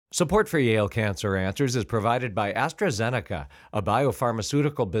Support for Yale Cancer Answers is provided by AstraZeneca, a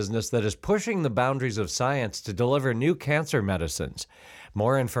biopharmaceutical business that is pushing the boundaries of science to deliver new cancer medicines.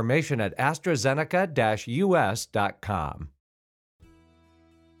 More information at AstraZeneca-US.com.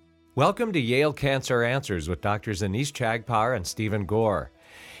 Welcome to Yale Cancer Answers with Drs. Anees Chagpar and Stephen Gore.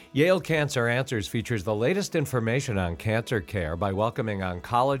 Yale Cancer Answers features the latest information on cancer care by welcoming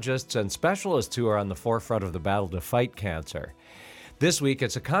oncologists and specialists who are on the forefront of the battle to fight cancer. This week,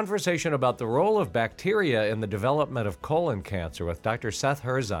 it's a conversation about the role of bacteria in the development of colon cancer with Dr. Seth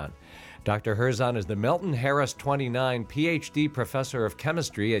Herzon. Dr. Herzon is the Milton Harris 29 PhD Professor of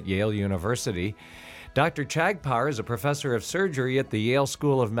Chemistry at Yale University. Dr. Chagpar is a professor of surgery at the Yale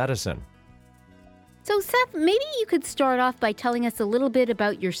School of Medicine. So, Seth, maybe you could start off by telling us a little bit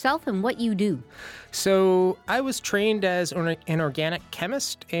about yourself and what you do. So I was trained as an organic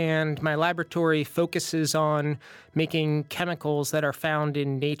chemist, and my laboratory focuses on making chemicals that are found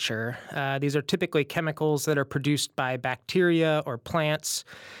in nature. These are typically chemicals that are produced by bacteria or plants.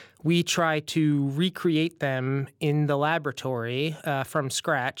 We try to recreate them in the laboratory from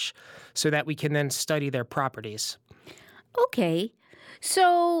scratch so that we can then study their properties. Okay.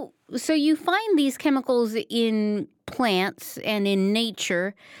 So you find these chemicals in plants and in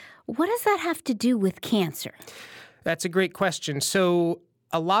nature. What does that have to do with cancer? That's a great question. So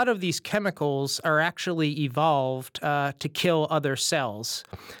a lot of these chemicals are actually evolved to kill other cells.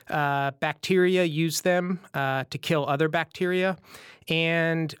 Bacteria use them to kill other bacteria,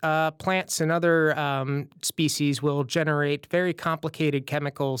 and plants and other species will generate very complicated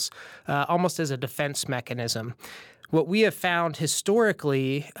chemicals almost as a defense mechanism. What we have found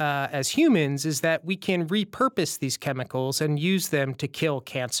historically as humans is that we can repurpose these chemicals and use them to kill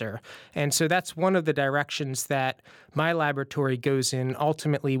cancer. And so that's one of the directions that my laboratory goes in.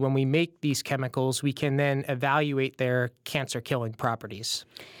 Ultimately, when we make these chemicals, we can then evaluate their cancer-killing properties.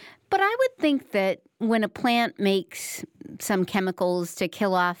 But I would think that when a plant makes some chemicals to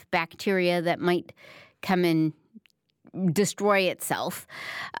kill off bacteria that might come and destroy itself,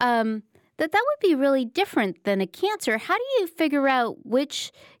 that would be really different than a cancer. How do you figure out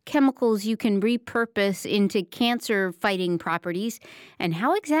which chemicals you can repurpose into cancer-fighting properties, and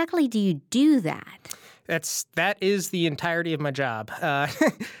how exactly do you do that? That is the entirety of my job.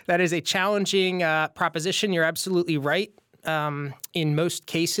 That is a challenging proposition. You're absolutely right. In most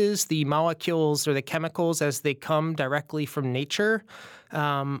cases, the molecules or the chemicals as they come directly from nature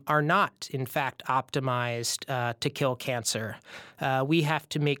are not, in fact, optimized to kill cancer. We have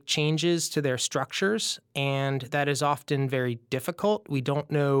to make changes to their structures, and that is often very difficult. We don't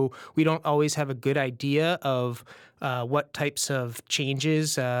always have a good idea of what types of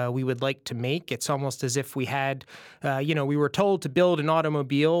changes we would like to make. It's almost as if we had, we were told to build an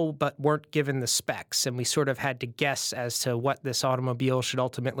automobile but weren't given the specs, and we sort of had to guess as to what this automobile should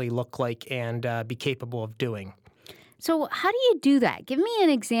ultimately look like and be capable of doing. So how do you do that? Give me an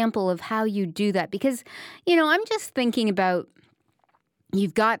example of how you do that. Because, I'm just thinking about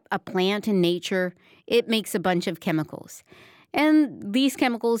you've got a plant in nature. It makes a bunch of chemicals. And these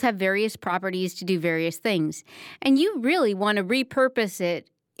chemicals have various properties to do various things. And you really want to repurpose it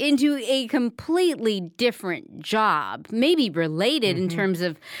into a completely different job, maybe related in terms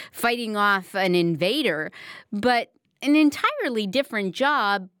of fighting off an invader, but an entirely different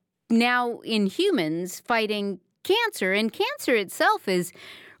job now in humans fighting cancer. And cancer itself is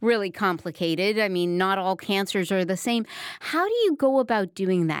really complicated. I mean, not all cancers are the same. How do you go about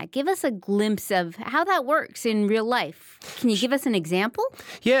doing that? Give us a glimpse of how that works in real life. Can you give us an example?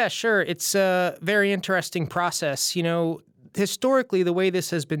 Yeah, sure. It's a very interesting process. Historically, the way this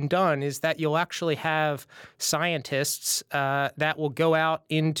has been done is that you'll actually have scientists that will go out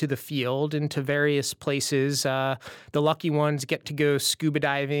into the field, into various places. The lucky ones get to go scuba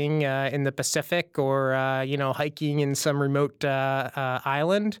diving in the Pacific or, hiking in some remote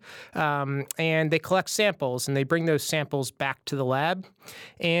island. And they collect samples, and they bring those samples back to the lab.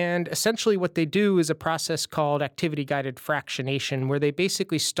 And essentially what they do is a process called activity-guided fractionation, where they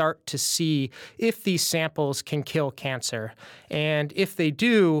basically start to see if these samples can kill cancer. And if they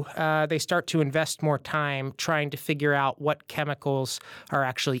do, they start to invest more time trying to figure out what chemicals are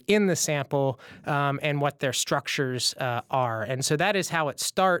actually in the sample and what their structures are. And so that is how it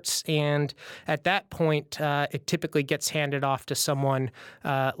starts. And at that point, it typically gets handed off to someone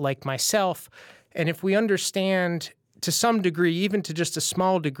like myself. And if we understand to some degree, even to just a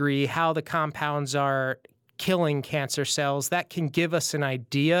small degree, how the compounds are killing cancer cells, that can give us an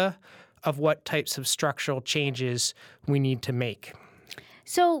idea of what types of structural changes we need to make.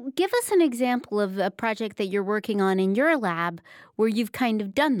 So give us an example of a project that you're working on in your lab where you've kind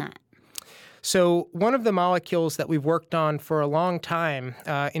of done that. So one of the molecules that we've worked on for a long time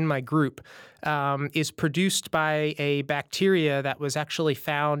in my group is produced by a bacteria that was actually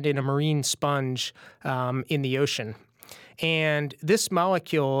found in a marine sponge in the ocean. And this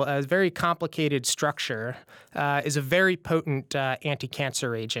molecule, a very complicated structure, is a very potent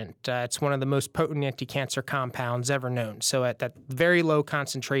anti-cancer agent. It's one of the most potent anti-cancer compounds ever known. So at very low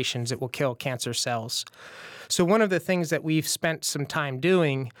concentrations, it will kill cancer cells. So one of the things that we've spent some time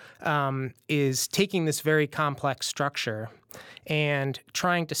doing is taking this very complex structure and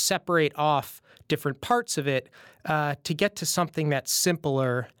trying to separate off different parts of it to get to something that's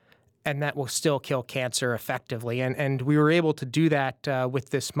simpler and that will still kill cancer effectively. And we were able to do that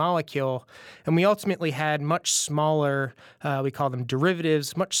with this molecule. And we ultimately had much smaller, we call them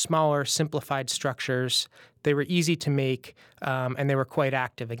derivatives, much smaller simplified structures. They were easy to make, and they were quite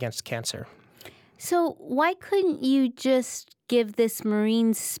active against cancer. So why couldn't you just give this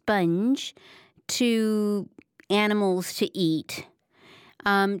marine sponge to animals to eat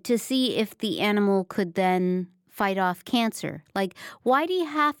to see if the animal could then fight off cancer? Like, why do you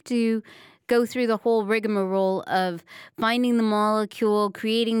have to go through the whole rigmarole of finding the molecule,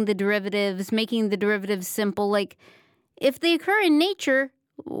 creating the derivatives, making the derivatives simple? Like, if they occur in nature,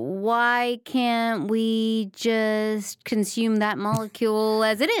 why can't we just consume that molecule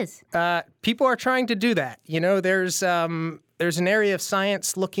as it is? People are trying to do that. You know, there's an area of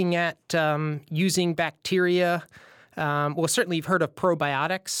science looking at using bacteria. Well, certainly you've heard of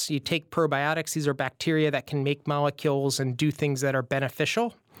probiotics. You take probiotics. These are bacteria that can make molecules and do things that are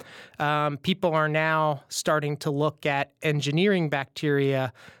beneficial. People are now starting to look at engineering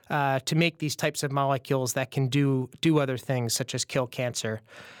bacteria to make these types of molecules that can do other things, such as kill cancer.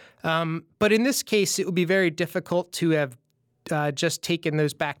 But in this case, it would be very difficult to have just taken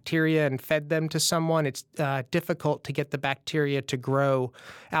those bacteria and fed them to someone. It's difficult to get the bacteria to grow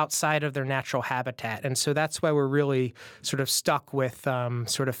outside of their natural habitat. And so that's why we're really sort of stuck with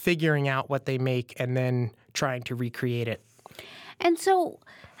sort of figuring out what they make and then trying to recreate it. And so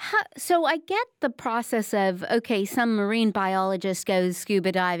I get the process of, okay, some marine biologist goes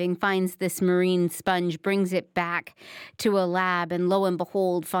scuba diving, finds this marine sponge, brings it back to a lab, and lo and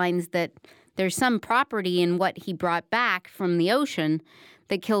behold finds that there's some property in what he brought back from the ocean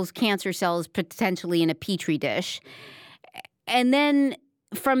that kills cancer cells potentially in a petri dish. And then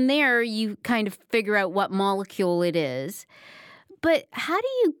from there, you kind of figure out what molecule it is. But how do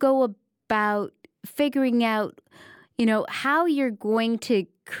you go about figuring out, how you're going to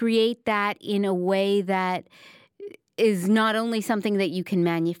create that in a way that is not only something that you can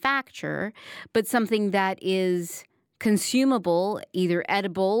manufacture, but something that is consumable, either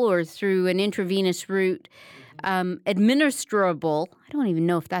edible or through an intravenous route, administrable. I don't even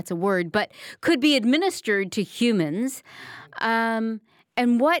know if that's a word, but could be administered to humans, and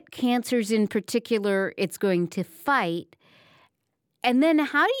what cancers in particular it's going to fight. And then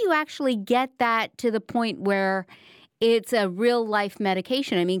how do you actually get that to the point where it's a real-life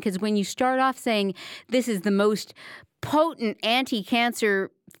medication? I mean, because when you start off saying this is the most potent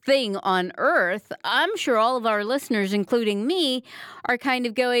anti-cancer thing on earth, I'm sure all of our listeners, including me, are kind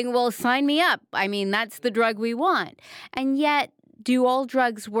of going, well, sign me up. I mean, that's the drug we want. And yet, do all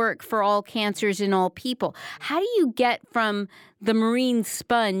drugs work for all cancers in all people? How do you get from the marine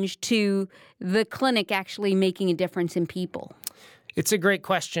sponge to the clinic actually making a difference in people? It's a great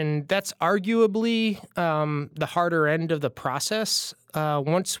question. That's arguably the harder end of the process.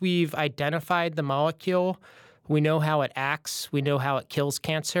 Once we've identified the molecule, we know how it acts. We know how it kills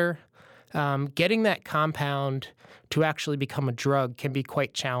cancer. Getting that compound to actually become a drug can be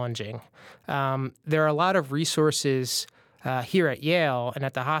quite challenging. There are a lot of resources here at Yale and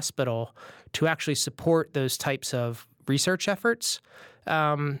at the hospital to actually support those types of research efforts.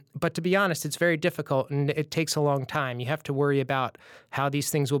 But to be honest, it's very difficult and it takes a long time. You have to worry about how these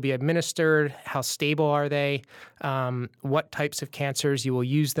things will be administered, how stable are they, what types of cancers you will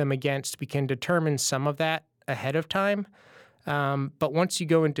use them against. We can determine some of that ahead of time. But once you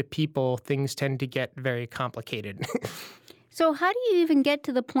go into people, things tend to get very complicated. So how do you even get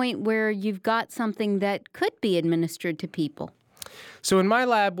to the point where you've got something that could be administered to people? So in my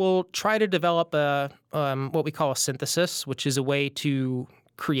lab, we'll try to develop what we call a synthesis, which is a way to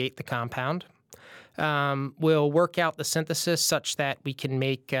create the compound. We'll work out the synthesis such that we can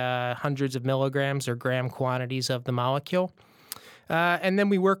make hundreds of milligrams or gram quantities of the molecule. And then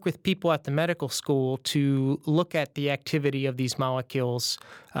we work with people at the medical school to look at the activity of these molecules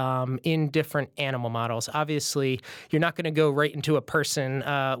in different animal models. Obviously, you're not going to go right into a person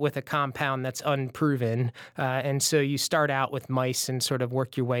with a compound that's unproven. And so you start out with mice and sort of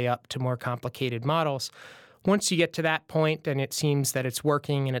work your way up to more complicated models. once you get to that point and it seems that it's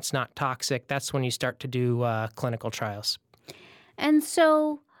working and it's not toxic, that's when you start to do clinical trials. And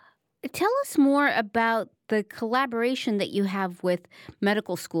so tell us more about the collaboration that you have with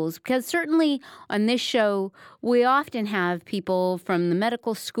medical schools, because certainly on this show, we often have people from the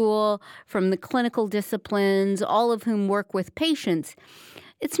medical school, from the clinical disciplines, all of whom work with patients.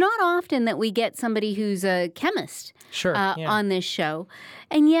 It's not often that we get somebody who's a chemist on this show,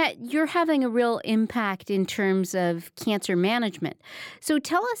 and yet you're having a real impact in terms of cancer management. So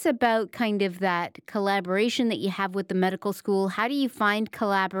tell us about kind of that collaboration that you have with the medical school. How do you find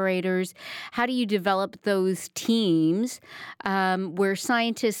collaborators? How do you develop those teams where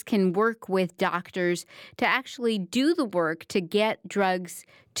scientists can work with doctors to actually do the work to get drugs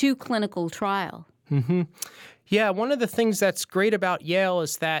to clinical trial? Mm-hmm. Yeah, one of the things that's great about Yale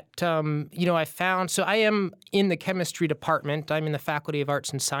is that, I found, so I am in the chemistry department. I'm in the Faculty of Arts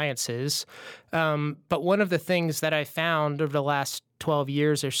and Sciences. But one of the things that I found over the last 12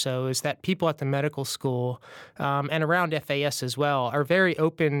 years or so is that people at the medical school and around FAS as well are very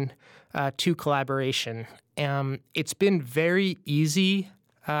open to collaboration. It's been very easy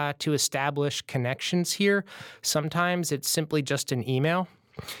to establish connections here. Sometimes it's simply just an email.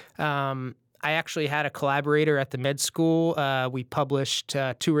 I actually had a collaborator at the med school. We published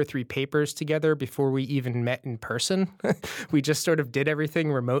 2 or 3 papers together before we even met in person. We just sort of did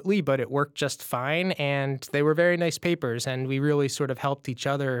everything remotely, but it worked just fine. And they were very nice papers, and we really sort of helped each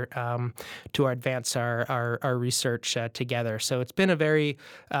other to advance our research together. So it's been a very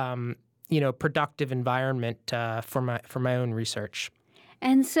productive environment for my own research.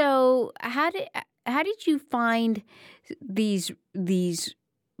 And so, how did you find these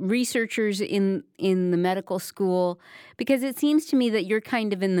researchers in the medical school? Because it seems to me that you're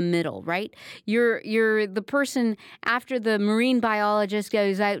kind of in the middle, right? You're the person after the marine biologist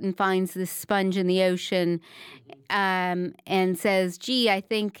goes out and finds this sponge in the ocean and says, gee,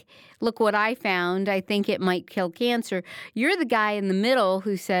 look what I found. I think it might kill cancer. You're the guy in the middle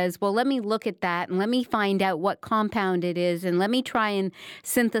who says, well, let me look at that and let me find out what compound it is and let me try and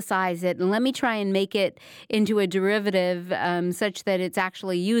synthesize it and let me try and make it into a derivative such that it's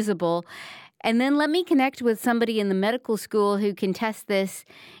actually usable. And then let me connect with somebody in the medical school who can test this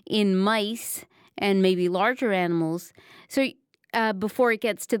in mice and maybe larger animals. So before it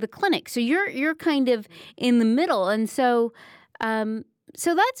gets to the clinic. So you're kind of in the middle. And so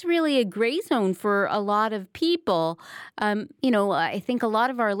that's really a gray zone for a lot of people. I think a lot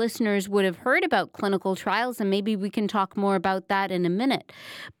of our listeners would have heard about clinical trials, and maybe we can talk more about that in a minute.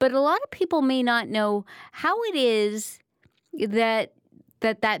 But a lot of people may not know how it is that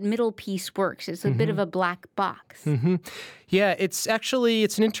middle piece works. It's a bit of a black box. Mm-hmm. Yeah, it's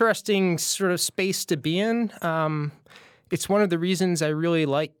an interesting sort of space to be in. It's one of the reasons I really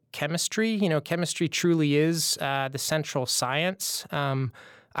like chemistry. Chemistry truly is the central science.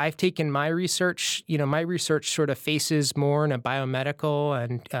 I've taken my research, sort of faces more in a biomedical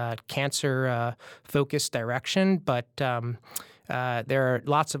and cancer-focused direction, but there are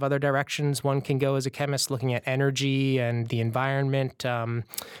lots of other directions one can go as a chemist, looking at energy and the environment,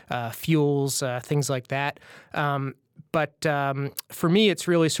 fuels, things like that. But for me, it's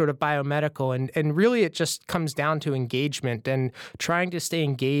really sort of biomedical, and really it just comes down to engagement and trying to stay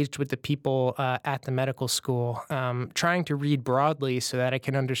engaged with the people at the medical school, trying to read broadly so that I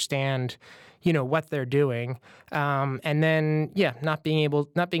can understand, what they're doing, and then not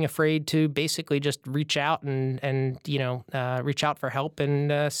being afraid to basically just reach out and reach out for help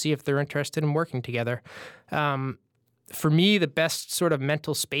and see if they're interested in working together. For me, the best sort of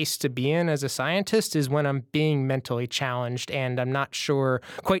mental space to be in as a scientist is when I'm being mentally challenged and I'm not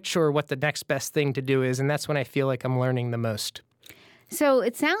quite sure what the next best thing to do is, and that's when I feel like I'm learning the most. So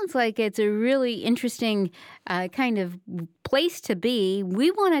it sounds like it's a really interesting kind of place to be.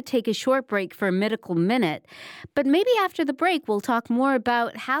 We want to take a short break for a medical minute, but maybe after the break we'll talk more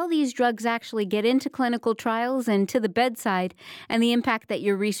about how these drugs actually get into clinical trials and to the bedside and the impact that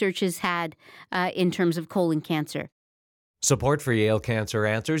your research has had in terms of colon cancer. Support for Yale Cancer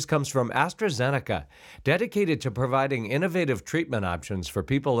Answers comes from AstraZeneca, dedicated to providing innovative treatment options for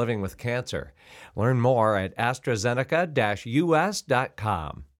people living with cancer. Learn more at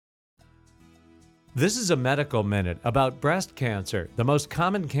AstraZeneca-US.com. This is a medical minute about breast cancer, the most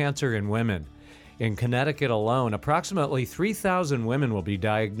common cancer in women. In Connecticut alone, approximately 3,000 women will be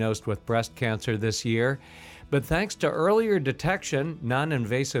diagnosed with breast cancer this year. But thanks to earlier detection,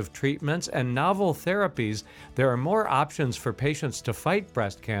 non-invasive treatments, and novel therapies, there are more options for patients to fight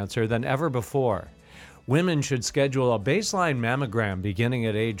breast cancer than ever before. Women should schedule a baseline mammogram beginning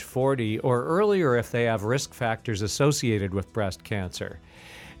at age 40 or earlier if they have risk factors associated with breast cancer.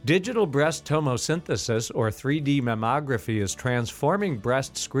 Digital breast tomosynthesis, or 3D mammography, is transforming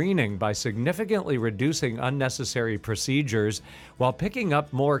breast screening by significantly reducing unnecessary procedures while picking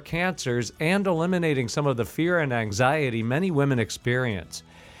up more cancers and eliminating some of the fear and anxiety many women experience.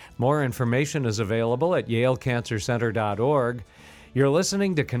 More information is available at yalecancercenter.org. You're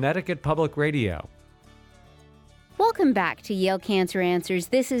listening to Connecticut Public Radio. Welcome back to Yale Cancer Answers.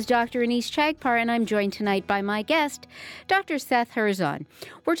 This is Dr. Anees Chagpar, and I'm joined tonight by my guest, Dr. Seth Herzon.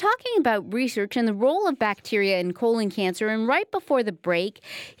 We're talking about research and the role of bacteria in colon cancer, and right before the break,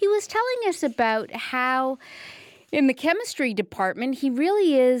 he was telling us about how in the chemistry department, he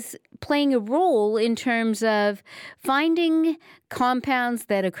really is playing a role in terms of finding compounds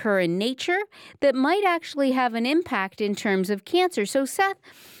that occur in nature that might actually have an impact in terms of cancer. So, Seth,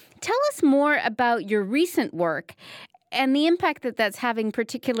 tell us more about your recent work and the impact that that's having,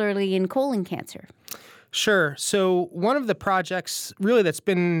 particularly in colon cancer. Sure. So one of the projects really that's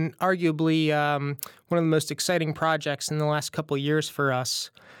been arguably one of the most exciting projects in the last couple of years for us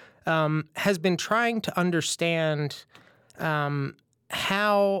has been trying to understand if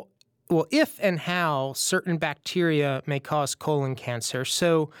and how certain bacteria may cause colon cancer.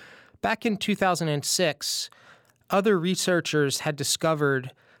 So back in 2006, other researchers had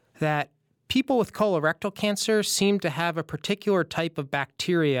discovered that people with colorectal cancer seem to have a particular type of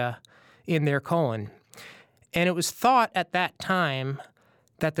bacteria in their colon. And it was thought at that time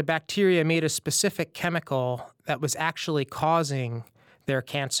that the bacteria made a specific chemical that was actually causing their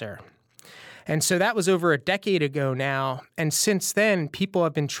cancer. And so that was over a decade ago now. And since then, people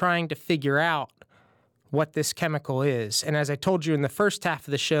have been trying to figure out what this chemical is. And as I told you in the first half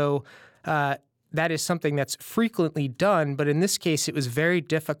of the show, that is something that's frequently done, but in this case, it was very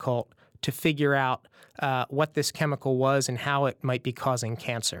difficult to figure out what this chemical was and how it might be causing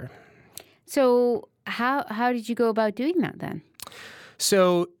cancer. So how did you go about doing that then?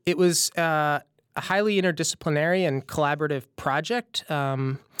 So it was a highly interdisciplinary and collaborative project.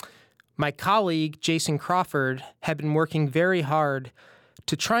 My colleague, Jason Crawford, had been working very hard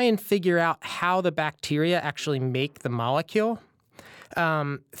to try and figure out how the bacteria actually make the molecule.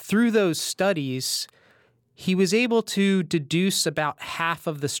 Through those studies, he was able to deduce about half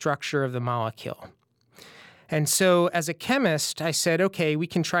of the structure of the molecule. And so as a chemist, I said, okay, we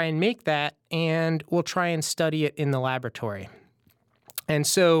can try and make that, and we'll try and study it in the laboratory. And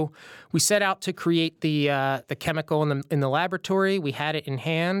so we set out to create the chemical in the laboratory. We had it in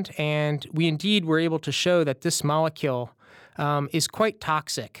hand, and we indeed were able to show that this molecule is quite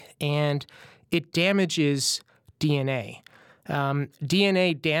toxic, and it damages DNA.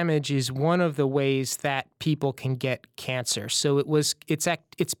 DNA damage is one of the ways that people can get cancer. So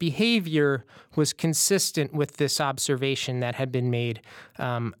its behavior was consistent with this observation that had been made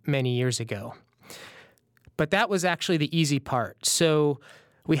many years ago. But that was actually the easy part. So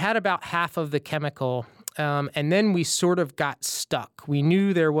we had about half of the chemical, and then we sort of got stuck. We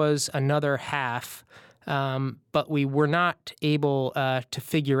knew there was another half, but we were not able to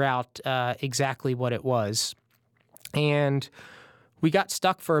figure out exactly what it was. And we got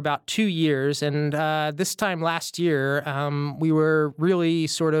stuck for about 2 years, and this time last year, we were really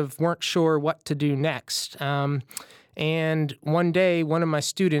weren't sure what to do next. And one day, one of my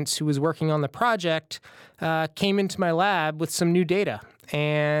students who was working on the project came into my lab with some new data.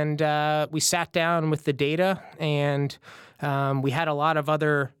 And we sat down with the data, and we had a lot of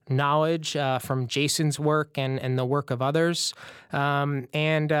other knowledge from Jason's work and the work of others.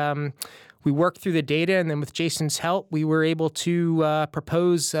 We worked through the data, and then with Jason's help, we were able to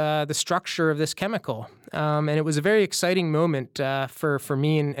propose the structure of this chemical. And it was a very exciting moment for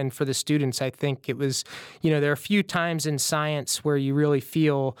me and for the students. I think it was, there are a few times in science where you really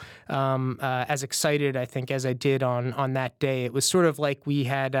feel as excited, I think, as I did on that day. It was sort of like we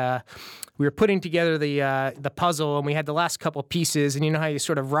were putting together the puzzle, and we had the last couple pieces, and you know how you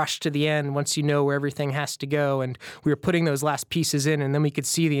sort of rush to the end once you know where everything has to go, and we were putting those last pieces in, and then we could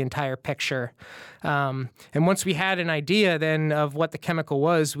see the entire picture. And once we had an idea then of what the chemical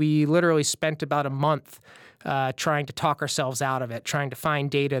was, we literally spent about a month trying to talk ourselves out of it, trying to find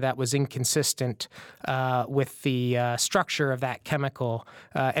data that was inconsistent with the structure of that chemical,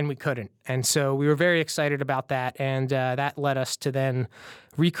 and we couldn't. And so we were very excited about that, and that led us to then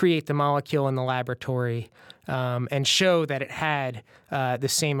recreate the molecule in the laboratory and show that it had the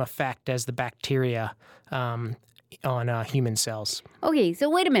same effect as the bacteria on human cells. Okay,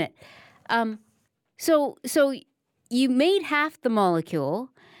 so wait a minute. So you made half the molecule,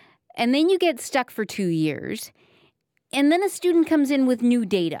 and then you get stuck for 2 years, and then a student comes in with new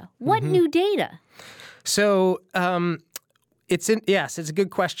data. What new data? So it's a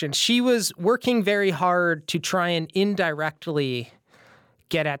good question. She was working very hard to try and indirectly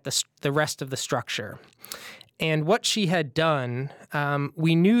get at the rest of the structure. And what she had done,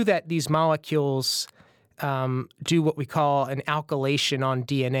 we knew that these molecules do what we call an alkylation on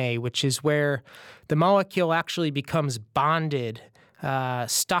DNA, which is where the molecule actually becomes bonded,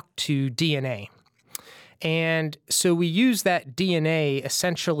 stuck to DNA. And so we use that DNA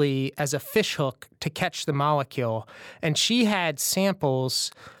essentially as a fishhook to catch the molecule. And she had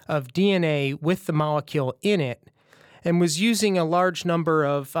samples of DNA with the molecule in it and was using a large number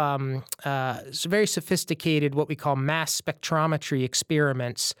of very sophisticated, what we call mass spectrometry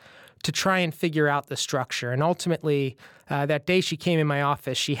experiments to try and figure out the structure. And ultimately, that day she came in my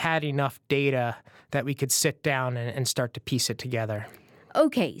office, she had enough data that we could sit down and start to piece it together.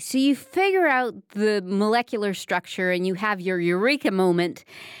 Okay, so you figure out the molecular structure and you have your eureka moment,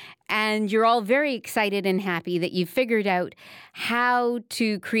 and you're all very excited and happy that you've figured out how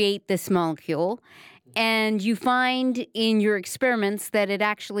to create this molecule. And you find in your experiments that it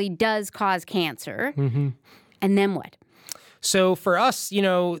actually does cause cancer. Mm-hmm. And then what? So for us,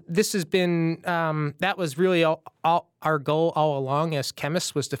 this has been, that was really all our goal all along as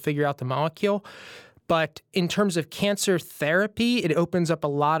chemists, was to figure out the molecule. But in terms of cancer therapy, it opens up a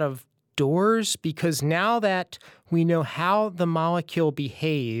lot of doors, because now that we know how the molecule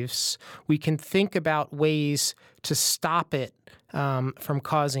behaves, we can think about ways to stop it from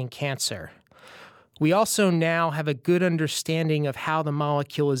causing cancer. We also now have a good understanding of how the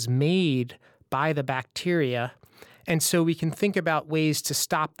molecule is made by the bacteria, and so we can think about ways to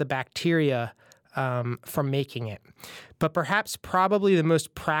stop the bacteria from making it. But perhaps probably the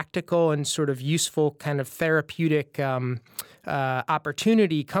most practical and sort of useful kind of therapeutic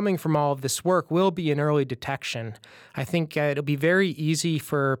opportunity coming from all of this work will be in early detection. I think it'll be very easy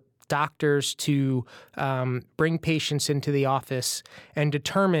for doctors to bring patients into the office and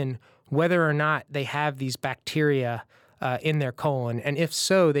determine whether or not they have these bacteria in their colon. And if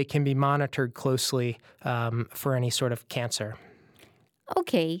so, they can be monitored closely for any sort of cancer.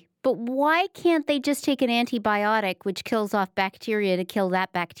 Okay, but why can't they just take an antibiotic which kills off bacteria to kill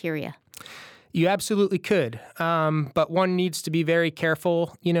that bacteria? You absolutely could, but one needs to be very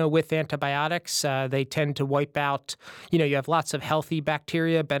careful, with antibiotics. They tend to wipe out, you have lots of healthy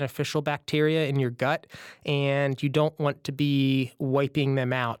bacteria, beneficial bacteria in your gut, and you don't want to be wiping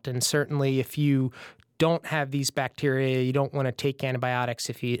them out. And certainly if you don't have these bacteria, you don't want to take antibiotics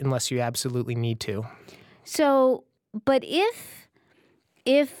unless you absolutely need to. So, but if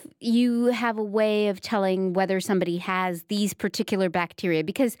you have a way of telling whether somebody has these particular bacteria,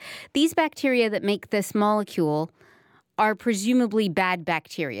 because these bacteria that make this molecule are presumably bad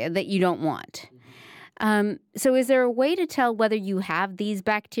bacteria that you don't want. So is there a way to tell whether you have these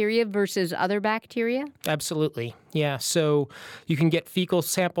bacteria versus other bacteria? Absolutely. Yeah. So you can get fecal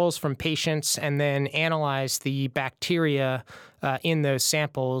samples from patients and then analyze the bacteria in those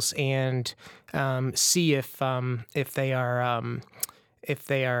samples and see if they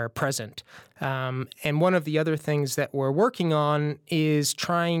are present. And one of the other things that we're working on is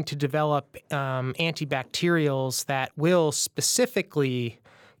trying to develop antibacterials that will specifically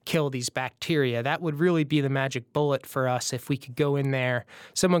kill these bacteria. That would really be the magic bullet for us if we could go in there.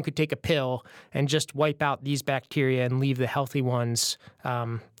 Someone could take a pill and just wipe out these bacteria and leave the healthy ones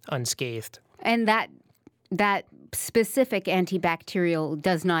unscathed. And that specific antibacterial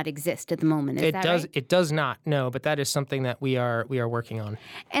does not exist at the moment. Is that right? It does not. No, but that is something that we are working on.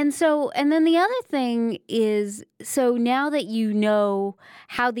 And then the other thing is, so now that you know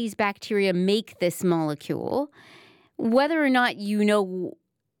how these bacteria make this molecule, whether or not you know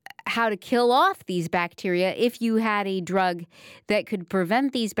how to kill off these bacteria, if you had a drug that could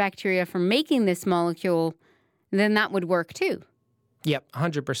prevent these bacteria from making this molecule, then that would work too. Yep,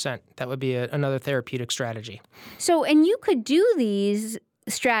 100%. That would be another therapeutic strategy. So, and you could do these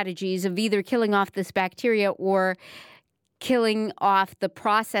strategies of either killing off this bacteria or killing off the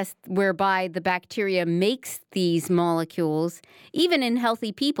process whereby the bacteria makes these molecules, even in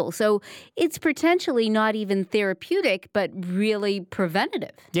healthy people. So it's potentially not even therapeutic, but really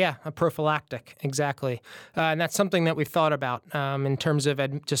preventative. Yeah, a prophylactic, exactly. And that's something that we've thought about in terms of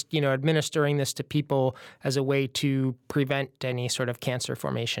administering this to people as a way to prevent any sort of cancer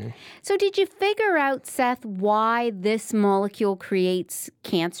formation. So did you figure out, Seth, why this molecule creates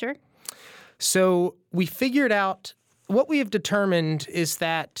cancer? So we figured out, what we have determined is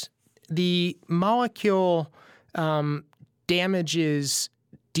that the molecule damages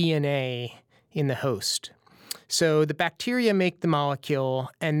DNA in the host. So the bacteria make the molecule,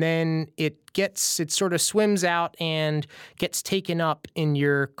 and then it sort of swims out and gets taken up in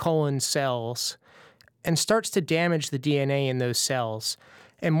your colon cells and starts to damage the DNA in those cells.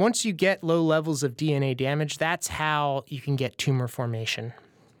 And once you get low levels of DNA damage, that's how you can get tumor formation.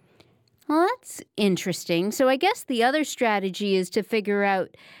 Well, that's interesting. So I guess the other strategy is to figure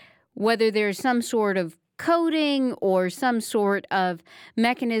out whether there's some sort of coating or some sort of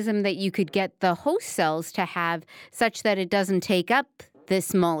mechanism that you could get the host cells to have such that it doesn't take up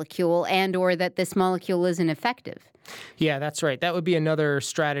this molecule and or that this molecule isn't effective. Yeah, that's right. That would be another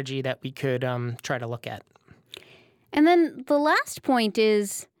strategy that we could try to look at. And then the last point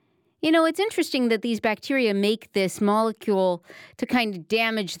is, it's interesting that these bacteria make this molecule to kind of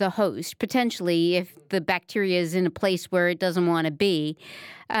damage the host, potentially if the bacteria is in a place where it doesn't want to be,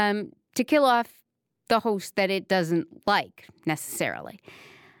 to kill off the host that it doesn't like necessarily.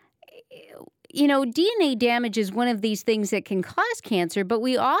 DNA damage is one of these things that can cause cancer, but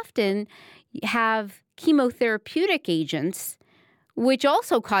we often have chemotherapeutic agents which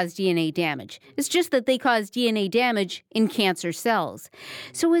also cause DNA damage. It's just that they cause DNA damage in cancer cells.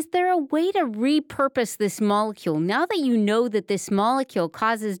 So is there a way to repurpose this molecule now that you know that this molecule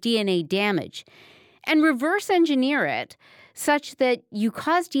causes DNA damage and reverse engineer it such that you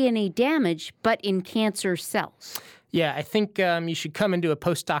cause DNA damage but in cancer cells? Yeah, I think you should come and do a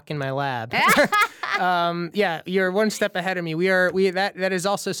postdoc in my lab. Yeah, you're one step ahead of me. That is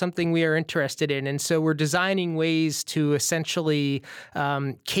also something we are interested in, and so we're designing ways to essentially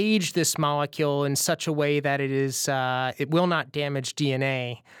cage this molecule in such a way that it will not damage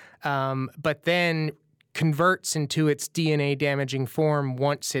DNA, but then converts into its DNA damaging form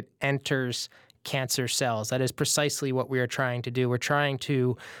once it enters cancer cells. That is precisely what we are trying to do. We're trying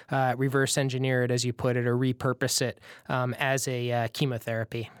to reverse engineer it, as you put it, or repurpose it as a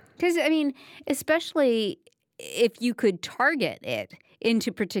chemotherapy. Because, especially if you could target it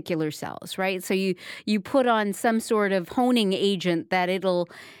into particular cells, right? So you put on some sort of honing agent that it'll,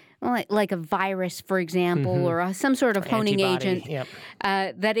 like a virus, for example, or some sort of honing antibody, agent,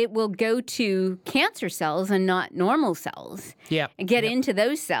 that it will go to cancer cells and not normal cells. And get into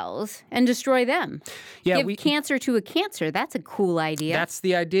those cells and destroy them. Give cancer to a cancer. That's a cool idea. That's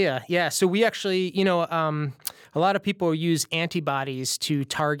the idea. Yeah. So we actually, a lot of people use antibodies to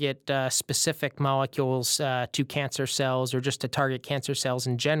target specific molecules to cancer cells or just to target cancer cells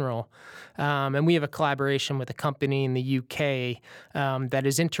in general. And we have a collaboration with a company in the UK that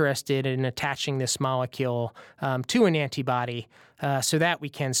is interested in attaching this molecule to an antibody so that we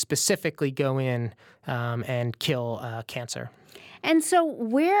can specifically go in and kill cancer. And so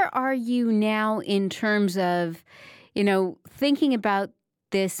where are you now in terms of, thinking about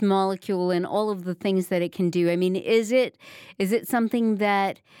this molecule and all of the things that it can do? Is it something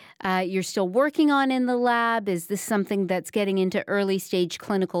that you're still working on in the lab? Is this something that's getting into early stage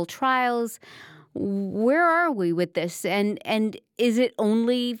clinical trials? Where are we with this? And is it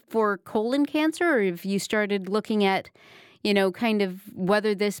only for colon cancer, or have you started looking at, kind of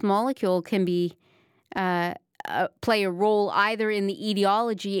whether this molecule can be play a role either in the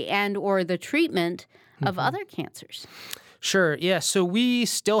etiology and or the treatment of other cancers? Sure. Yeah. So we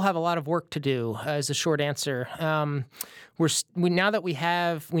still have a lot of work to do, as a short answer. Now that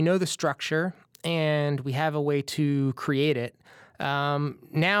we know the structure and we have a way to create it,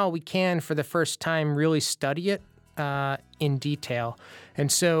 now we can, for the first time, really study it in detail.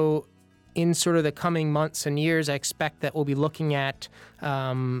 And so in sort of the coming months and years, I expect that we'll be looking at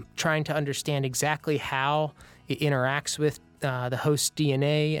trying to understand exactly how it interacts with the host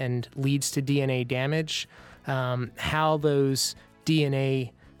DNA and leads to DNA damage. How those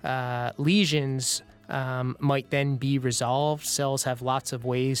DNA lesions might then be resolved. Cells have lots of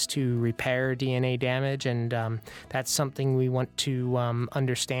ways to repair DNA damage, and that's something we want to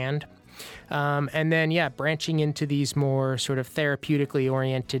understand. And then, branching into these more sort of therapeutically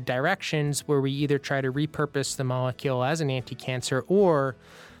oriented directions where we either try to repurpose the molecule as an anti-cancer or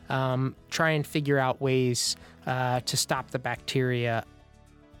try and figure out ways to stop the bacteria.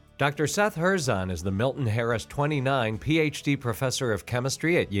 Dr. Seth Herzon is the Milton Harris 29 PhD Professor of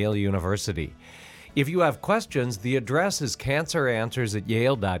Chemistry at Yale University. If you have questions, the address is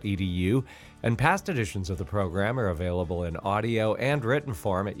canceranswers@yale.edu, and past editions of the program are available in audio and written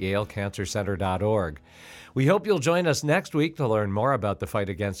form at yalecancercenter.org. We hope you'll join us next week to learn more about the fight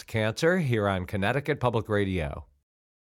against cancer here on Connecticut Public Radio.